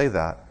he will say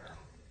that.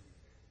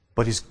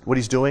 But what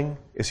he's doing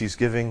is he's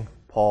giving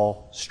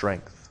Paul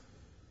strength.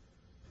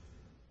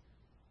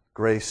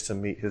 Grace to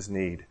meet his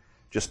need.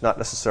 Just not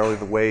necessarily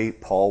the way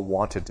Paul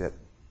wanted it.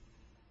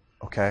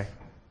 Okay?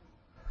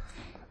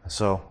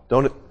 So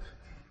don't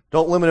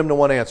limit him to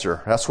one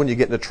answer. That's when you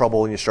get into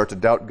trouble and you start to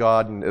doubt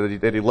God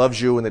and that he loves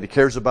you and that he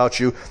cares about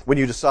you, when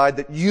you decide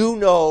that you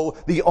know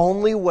the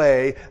only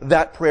way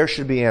that prayer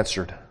should be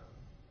answered.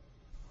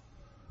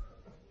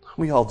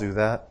 We all do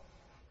that.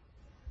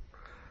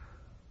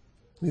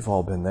 We've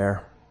all been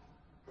there.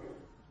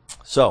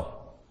 So,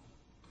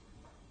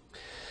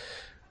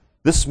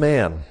 this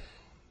man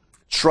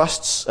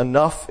trusts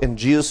enough in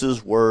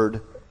Jesus'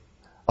 word,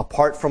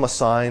 apart from a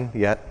sign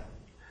yet,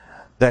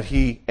 that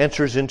he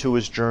enters into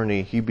his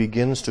journey. He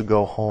begins to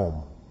go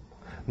home.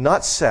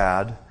 Not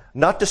sad,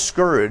 not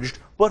discouraged,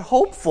 but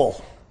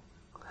hopeful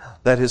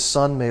that his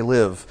son may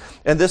live.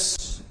 And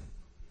this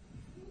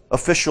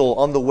official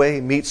on the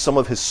way meets some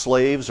of his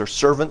slaves or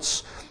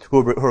servants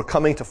who are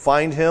coming to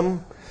find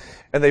him,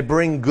 and they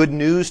bring good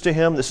news to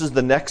him. This is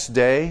the next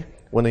day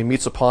when he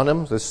meets upon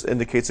him. This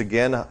indicates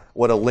again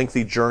what a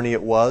lengthy journey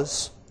it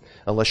was.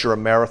 Unless you're a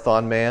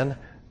marathon man,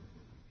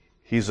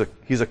 he's a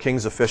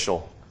king's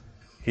official.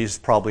 He's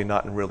probably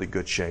not in really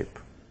good shape.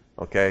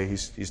 Okay?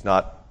 He's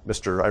not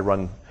Mr. I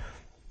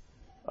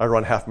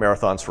run half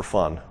marathons for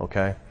fun.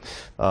 Okay?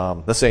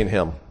 This ain't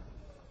him.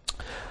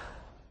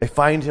 They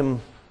find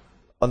him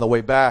on the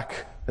way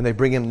back, and they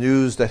bring him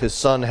news that his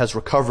son has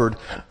recovered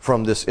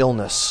from this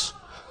illness.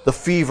 The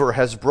fever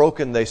has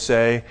broken, they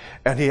say,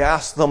 and he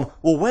asks them,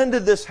 well, when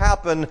did this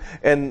happen?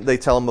 And they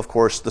tell him, of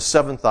course, the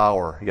 7th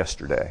hour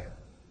yesterday.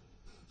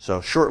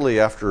 So shortly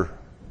after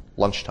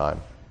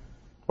lunchtime,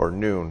 or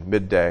noon,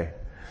 midday,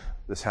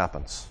 this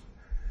happens.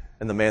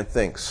 And the man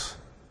thinks,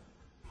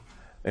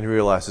 and he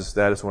realizes,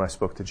 that is when I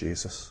spoke to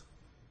Jesus.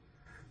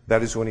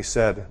 That is when he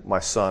said, my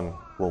son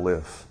will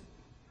live.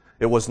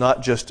 It was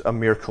not just a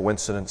mere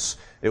coincidence.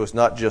 It was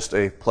not just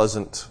a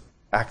pleasant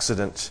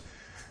accident,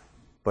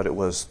 but it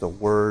was the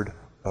word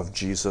of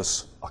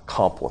Jesus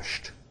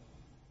accomplished.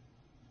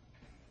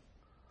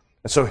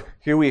 And so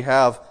here we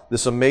have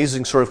this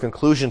amazing sort of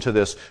conclusion to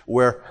this,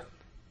 where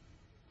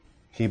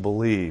he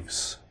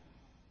believes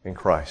in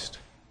Christ.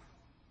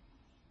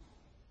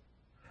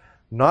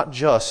 Not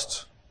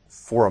just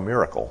for a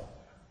miracle,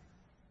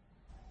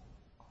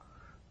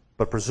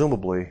 but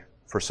presumably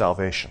for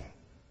salvation.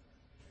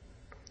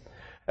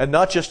 And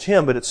not just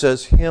him, but it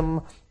says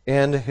him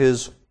and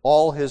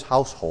all his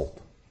household.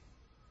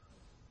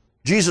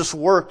 Jesus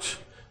worked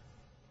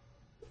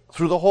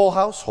through the whole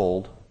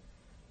household,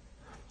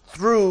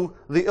 through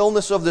the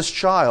illness of this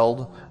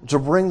child, to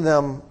bring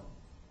them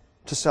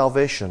to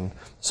salvation,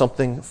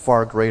 something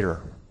far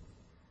greater.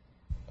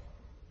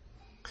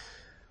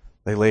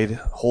 They laid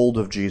hold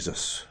of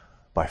Jesus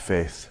by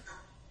faith.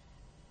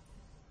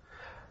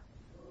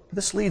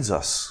 This leads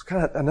us,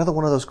 kind of another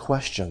one of those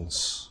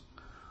questions.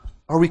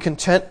 Are we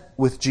content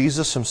with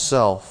Jesus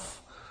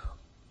himself,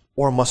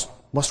 or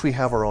must we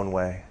have our own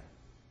way?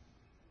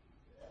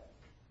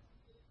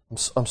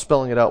 I'm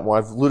spelling it out more.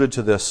 I've alluded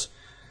to this.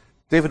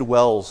 David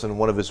Wells, in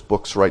one of his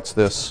books, writes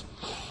this: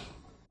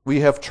 we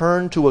have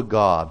turned to a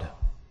God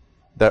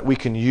that we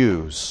can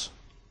use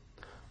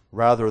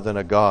rather than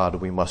a God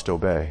we must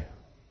obey.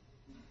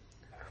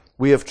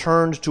 We have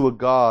turned to a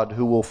God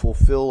who will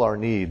fulfill our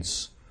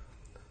needs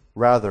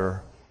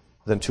rather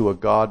than to a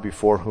God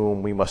before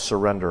whom we must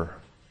surrender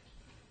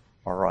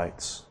our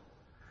rights.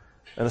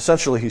 And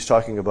essentially he's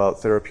talking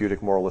about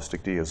therapeutic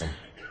moralistic deism.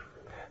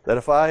 That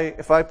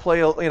if I play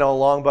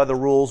along by the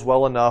rules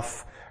well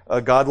enough,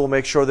 God will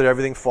make sure that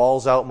everything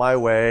falls out my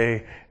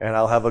way and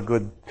I'll have a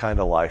good kind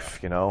of life,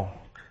 And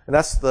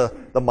that's the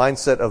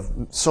mindset of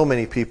so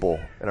many people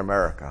in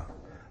America.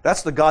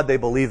 That's the God they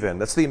believe in.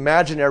 That's the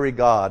imaginary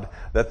God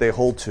that they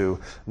hold to,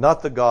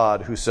 not the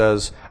God who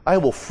says, I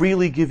will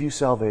freely give you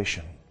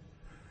salvation.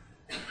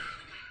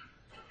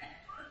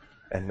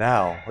 And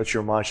now that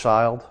you're my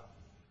child,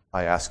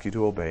 I ask you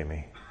to obey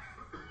me.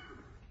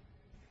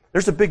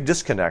 There's a big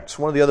disconnect.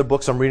 One of the other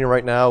books I'm reading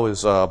right now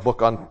is a book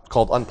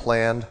called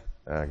Unplanned.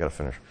 I got to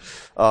finish.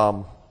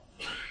 And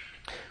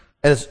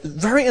it's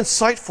very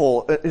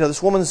insightful.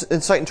 This woman's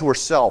insight into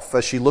herself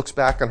as she looks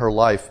back on her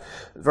life.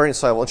 Very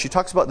insightful. And she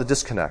talks about the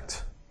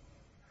disconnect.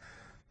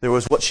 There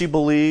was what she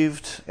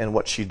believed and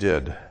what she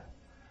did.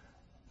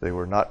 They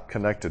were not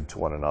connected to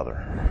one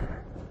another.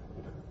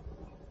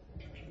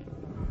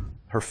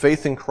 Her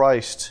faith in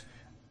Christ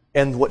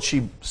and what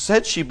she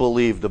said she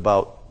believed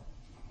about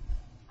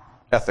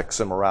ethics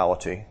and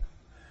morality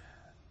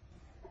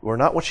were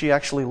not what she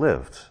actually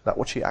lived, not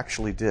what she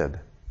actually did.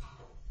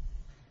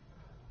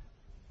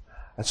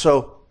 And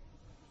so,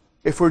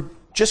 if we're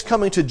just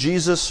coming to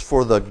Jesus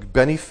for the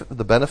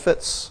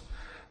benefits,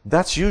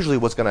 that's usually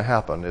what's going to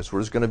happen, is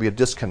there's going to be a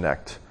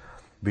disconnect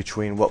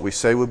between what we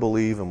say we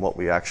believe and what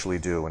we actually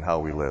do and how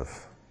we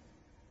live.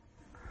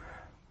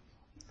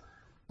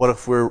 But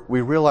if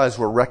we realize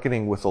we're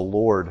reckoning with a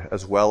Lord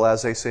as well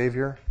as a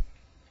Savior,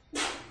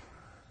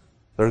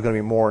 there's going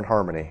to be more in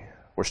harmony.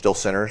 We're still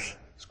sinners.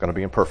 It's going to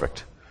be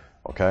imperfect.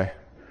 Okay?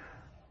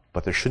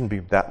 But there shouldn't be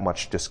that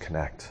much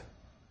disconnect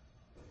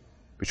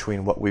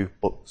between what we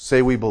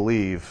say we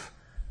believe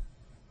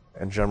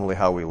and generally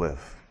how we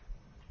live.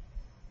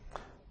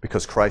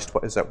 Because Christ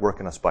is at work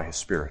in us by His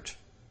Spirit.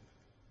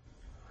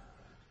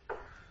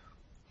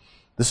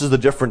 This is the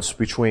difference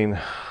between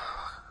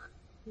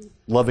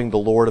loving the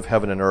Lord of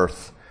heaven and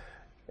earth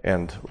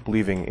and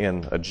believing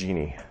in a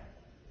genie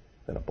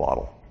in a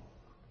bottle.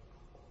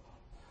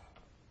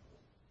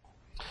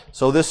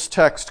 So this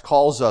text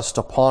calls us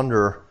to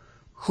ponder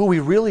who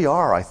we really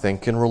are, I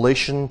think, in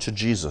relation to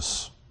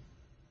Jesus.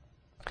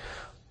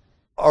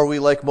 Are we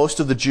like most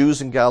of the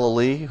Jews in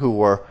Galilee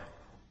who are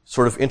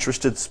sort of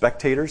interested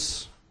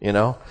spectators?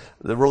 They're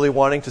really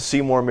wanting to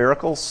see more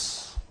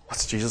miracles.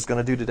 What's Jesus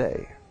going to do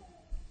today?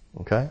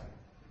 Okay?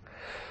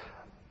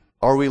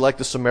 Are we like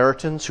the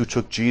Samaritans who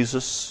took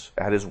Jesus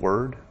at His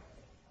word?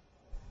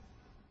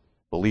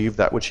 Believed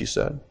that which He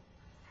said?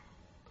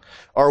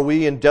 Are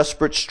we in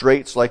desperate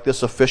straits like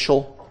this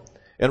official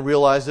and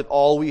realize that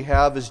all we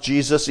have is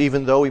Jesus,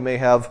 even though we may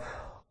have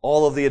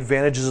all of the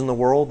advantages in the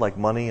world like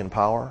money and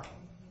power?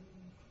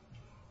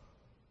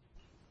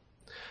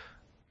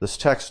 This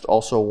text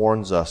also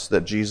warns us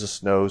that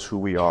Jesus knows who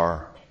we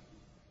are,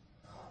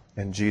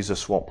 and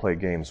Jesus won't play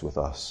games with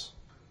us.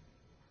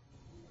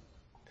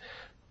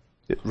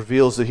 It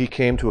reveals that He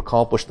came to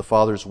accomplish the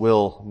Father's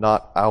will,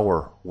 not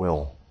our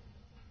will.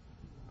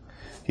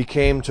 He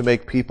came to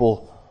make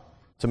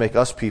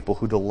us people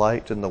who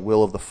delight in the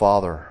will of the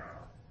Father,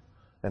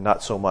 and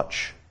not so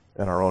much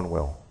in our own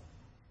will.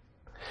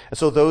 And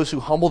so those who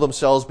humble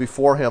themselves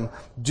before Him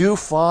do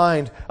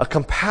find a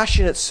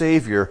compassionate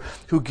Savior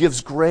who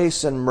gives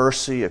grace and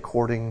mercy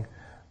according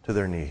to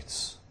their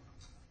needs.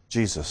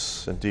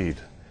 Jesus, indeed,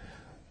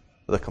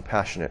 the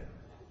compassionate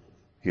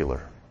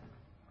healer.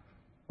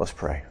 Let's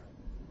pray.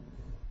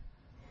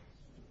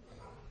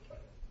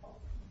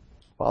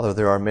 Father,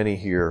 there are many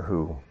here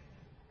who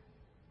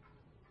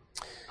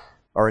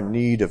are in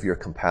need of Your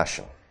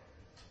compassion,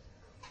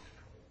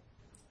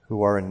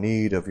 who are in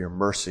need of Your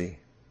mercy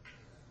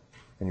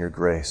and Your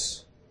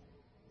grace,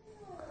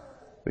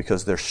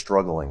 because they're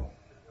struggling.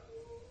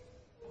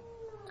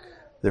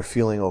 They're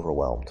feeling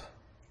overwhelmed.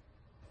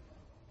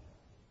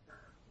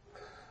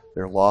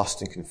 They're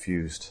lost and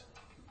confused.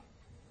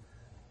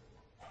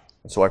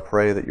 And so I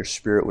pray that Your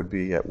Spirit would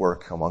be at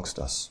work amongst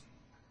us.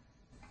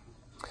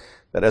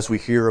 That as we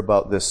hear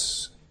about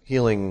this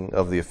healing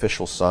of the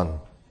official son,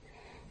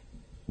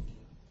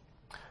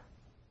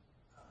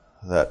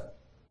 that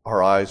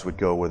our eyes would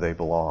go where they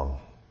belong,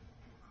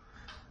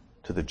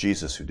 to the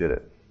Jesus who did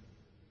it,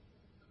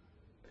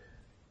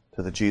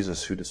 to the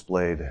Jesus who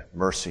displayed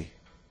mercy,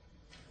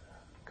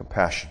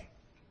 compassion,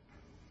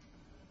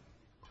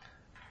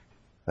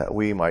 that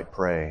we might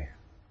pray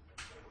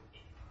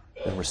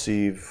and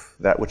receive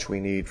that which we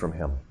need from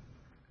Him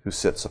who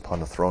sits upon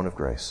the throne of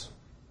grace.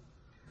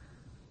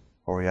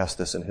 For we ask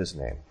this in His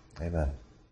name. Amen.